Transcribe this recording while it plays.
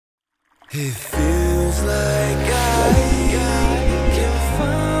It feels like I can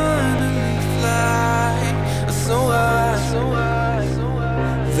finally fly so high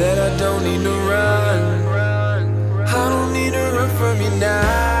that I don't need to run. I don't need to run from you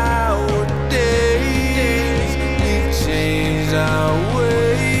nowadays. We've changed our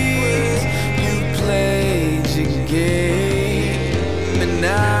ways. You played your game, and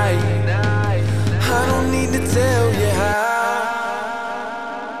I don't need to tell you how.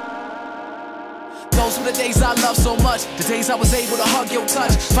 Those were the days I loved so much, the days I was able to hug your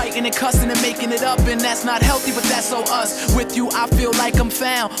touch, fighting and cussing and making it up, and that's not healthy, but that's so us. With you I feel like I'm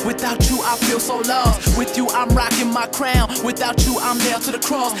found, without you I feel so lost. With you I'm rocking my crown, without you I'm nailed to the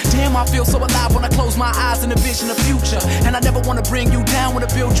cross. Damn, I feel so alive when I close my eyes and envision the future. And I never wanna bring you down, wanna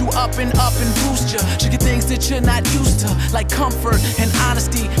build you up and boost you. Show you things that you're not used to, like comfort and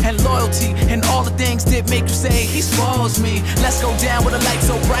honesty and loyalty, and all the things that make you say he spoils me. Let's go down with a light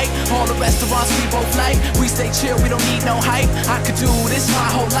so bright, all the restaurants we both like. We stay chill, we don't need no hype. I could do this my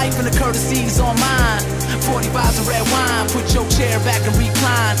whole life, and the courtesy's on mine. 45's of red wine, put your chair back and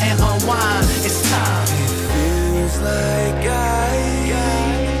recline and unwind. It's time. It feels like I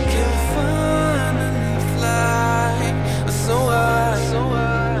can finally fly so high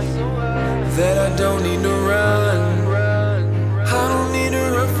that I don't need to run. I don't need to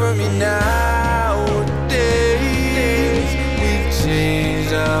run from you nowadays. We've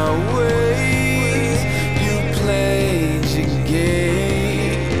changed our ways.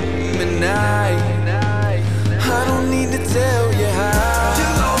 I don't need to tell you how. You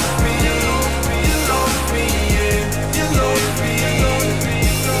lost me, you lost me, yeah. You lost me, oh,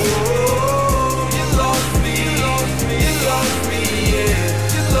 you lost me, you lost me, you lost me,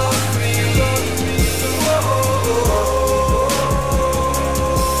 yeah. You lost me, oh.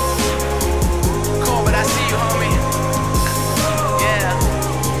 Cool, but I see you, homie.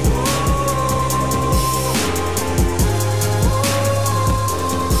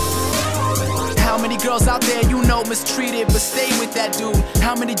 How many girls out there you know mistreated but stay with that dude?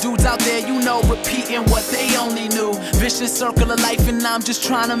 How many dudes out there you know repeating what they only knew? Vicious circle of life, and I'm just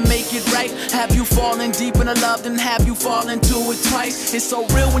trying to make it right. Have you fallen deep into love, then have you fallen to it twice? It's so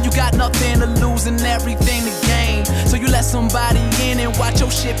real when you got nothing to lose and everything to gain. So you let somebody in and watch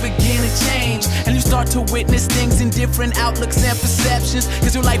your shit begin to change, and you start to witness things in different outlooks and perceptions.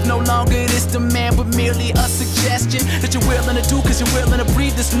 Cause your life no longer is demand, but merely a suggestion that you're willing to do, cause you're willing to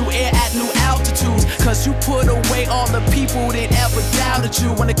breathe this new air at new altitudes. Cause you put away all the people that ever doubted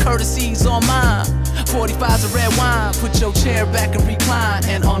you, when the courtesy's on mine. 45's of red wine, put your chair back and recline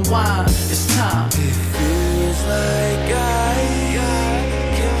and unwind. It's time. It feels like I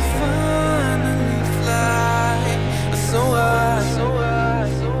can finally fly so high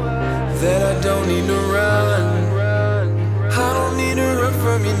that I don't need to run. I don't need to run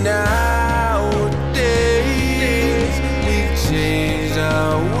from you now.